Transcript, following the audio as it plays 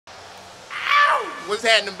What's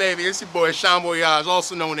happening, baby? It's your boy, Voyage,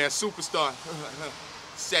 also known as Superstar.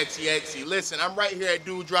 Sexy Exy. Listen, I'm right here at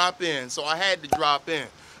Dude Drop In, so I had to drop in.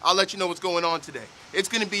 I'll let you know what's going on today. It's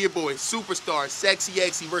gonna be your boy, Superstar, Sexy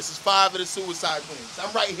Exy versus 5 of the Suicide Wings.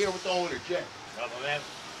 I'm right here with the owner, Jeff. What's up, man?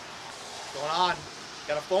 What's going on?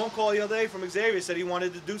 Got a phone call the other day from Xavier, said he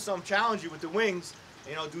wanted to do something, challenge you with the wings.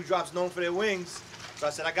 You know, Dude Drop's known for their wings. So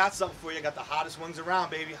I said, I got something for you. I got the hottest wings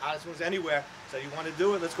around, baby. Hottest wings anywhere. Said, you want to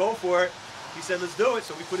do it? Let's go for it. He said, let's do it.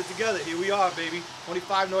 So we put it together. Here we are, baby.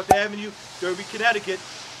 25 North Avenue, Derby, Connecticut.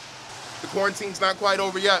 The quarantine's not quite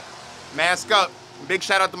over yet. Mask up. Big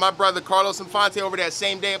shout out to my brother, Carlos Infante, over there at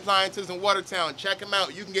Same Day Appliances in Watertown. Check him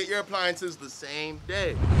out. You can get your appliances the same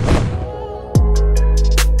day.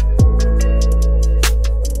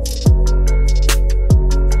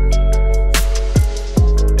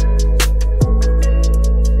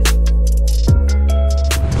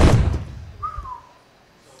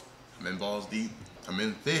 I'm in balls deep. I'm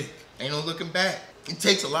in thick. Ain't no looking back. It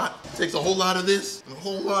takes a lot. It takes a whole lot of this and a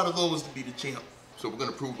whole lot of those to be the champ. So we're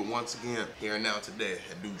gonna prove it once again here and now today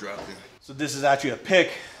at Dude Drop In. So this is actually a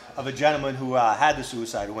pic of a gentleman who had the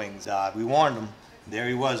suicide wings. We warned him. There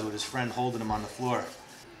he was with his friend holding him on the floor.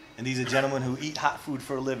 And these are gentlemen who eat hot food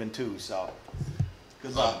for a living too, so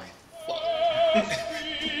good luck.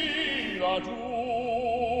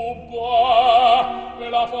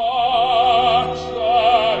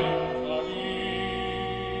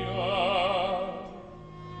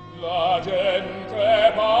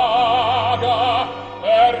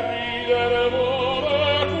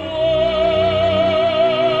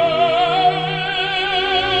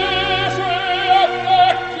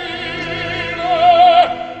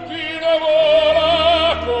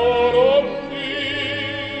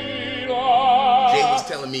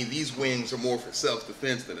 Me, these wings are more for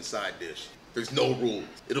self-defense than a side dish. There's no rules.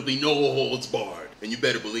 It'll be no holds barred. And you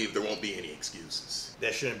better believe there won't be any excuses.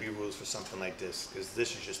 There shouldn't be rules for something like this, because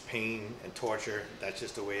this is just pain and torture. That's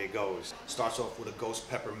just the way it goes. Starts off with a ghost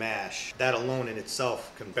pepper mash. That alone in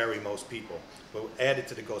itself can bury most people. But added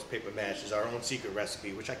to the ghost pepper mash is our own secret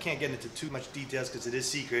recipe, which I can't get into too much details because it is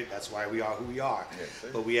secret. That's why we are who we are. Yeah,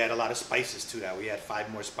 but we add a lot of spices to that. We add 5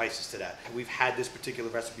 more spices to that. We've had this particular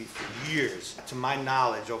recipe for years. To my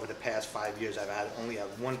knowledge, over the past 5 years, I've only had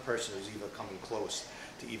one person who's even coming close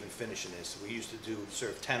to even finishing this. We used to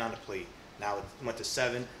serve 10 on the plate. Now it went to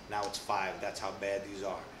 7, now it's 5. That's how bad these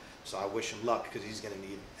are. So I wish him luck because he's gonna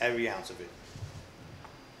need every ounce of it.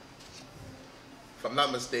 If I'm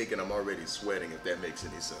not mistaken, I'm already sweating, if that makes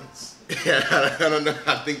any sense. I don't know,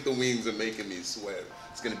 I think the wings are making me sweat.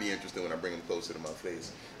 It's gonna be interesting when I bring them closer to my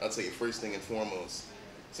face. I'll tell you, first thing and foremost,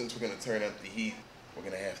 since we're gonna turn up the heat, we're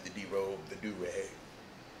gonna have to derobe the do-rag.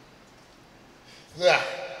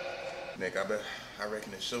 Nick, I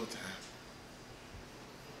reckon it's showtime.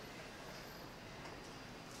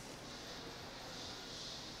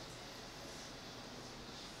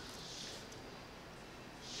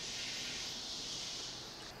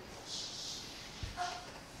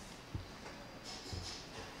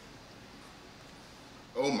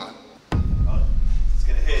 Oh my. Oh, it's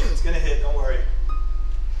gonna hit, don't worry.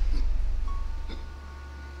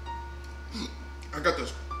 I got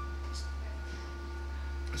this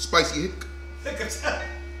spicy hit. Take a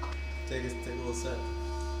little sip.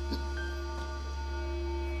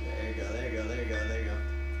 There you go, there you go, there you go, there you go.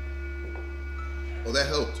 Oh, that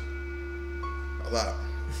helped. A lot.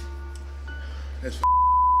 That's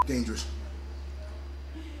dangerous.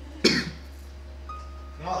 Come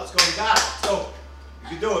on, let's go, we got it, let's go. You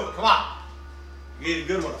can do it, come on. You ate a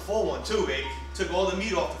good one, a full one too, baby. Took all the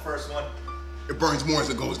meat off the first one. It burns more as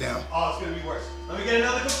it goes down. Oh, it's gonna be worse. Let me get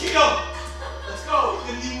another coquito. Let's go,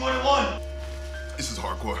 you're gonna need more than one. This is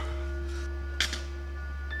hardcore.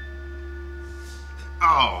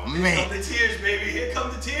 Oh, man. Here come the tears, baby, here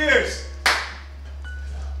come the tears.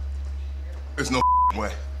 There's no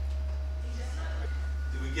way.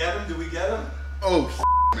 Did we get him, did we get him? Oh,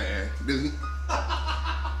 man. There's...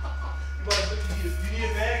 You need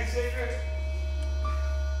a bag, Xavier?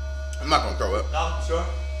 I'm not gonna throw up. No, sure.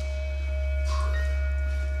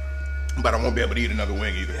 But I won't be able to eat another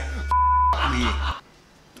wing either. Me.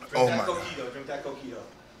 Drink that coquito, drink that coquito.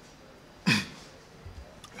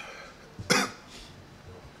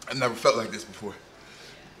 I've never felt like this before.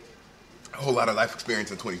 A whole lot of life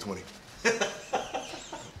experience in 2020.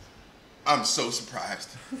 I'm so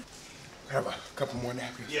surprised. I have a couple more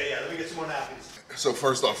napkins. Yeah, let me get some more napkins. So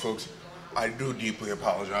first off, folks, I do deeply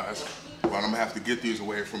apologize, but I'm gonna have to get these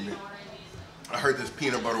away from me. I heard this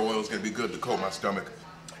peanut butter oil is gonna be good to coat my stomach.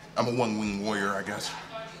 I'm a one-wing warrior, I guess.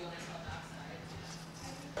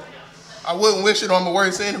 I wouldn't wish it on my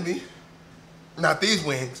worst enemy. Not these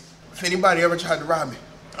wings. If anybody ever tried to rob me,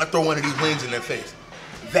 I'd throw one of these wings in their face.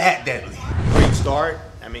 That deadly. Great start.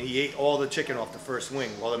 I mean, he ate all the chicken off the first wing.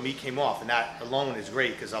 Well, the meat came off, and that alone is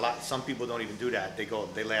great because some people don't even do that. They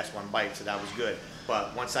last one bite, so that was good.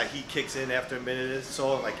 But once that heat kicks in after a minute or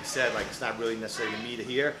so, like you said, like it's not really necessarily the meat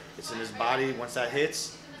here. It's in his body. Once that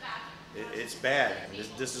hits, it's bad. And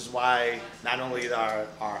this is why not only our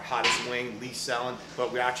hottest wing, least selling,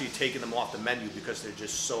 but we're actually taking them off the menu because they're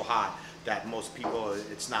just so hot that most people,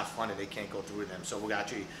 it's not fun and they can't go through them. So we're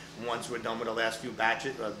actually, once we're done with the last few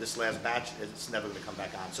batches, this last batch, it's never gonna come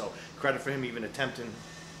back on. So credit for him even attempting.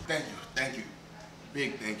 Thank you.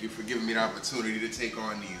 Big thank you for giving me the opportunity to take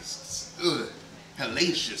on these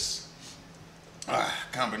hellacious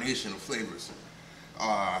combination of flavors.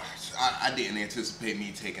 I didn't anticipate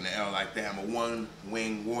me taking an L like that. I'm a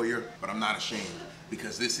one-wing warrior, but I'm not ashamed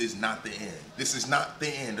because this is not the end. This is not the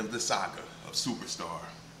end of the saga of Superstar.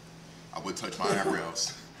 I would touch my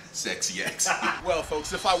eyebrows. Sexy Exy. Well,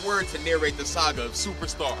 folks, if I were to narrate the saga of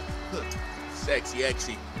Superstar, Sexy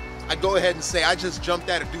Exy, I'd go ahead and say I just jumped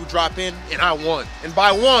at a dude drop in and I won. And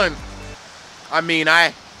by won, I mean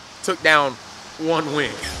I took down one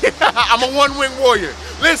wing. I'm a one-wing warrior.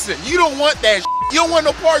 Listen, you don't want that shit. You don't want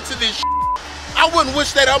no parts of this shit. I wouldn't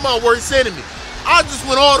wish that on my worst enemy. I just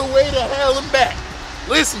went all the way to hell and back.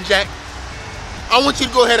 Listen, Jack, I want you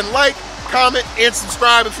to go ahead and like, comment, and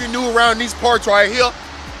subscribe if you're new around these parts right here.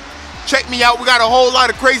 Check me out. We got a whole lot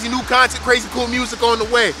of crazy new content, crazy cool music on the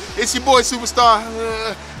way. It's your boy Superstar,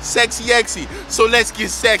 Sexy Exy. So let's get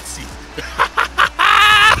sexy.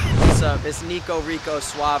 What's up? It's Nico Rico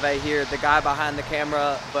Suave here, the guy behind the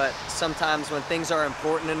camera, but sometimes when things are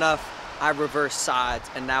important enough, I reverse sides,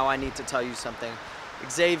 and now I need to tell you something.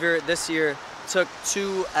 Xavier this year took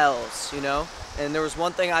 2 L's, you know? And there was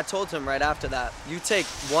one thing I told him right after that. You take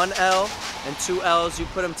 1 L and 2 L's, you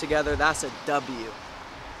put them together, that's a W.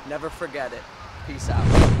 Never forget it. Peace out.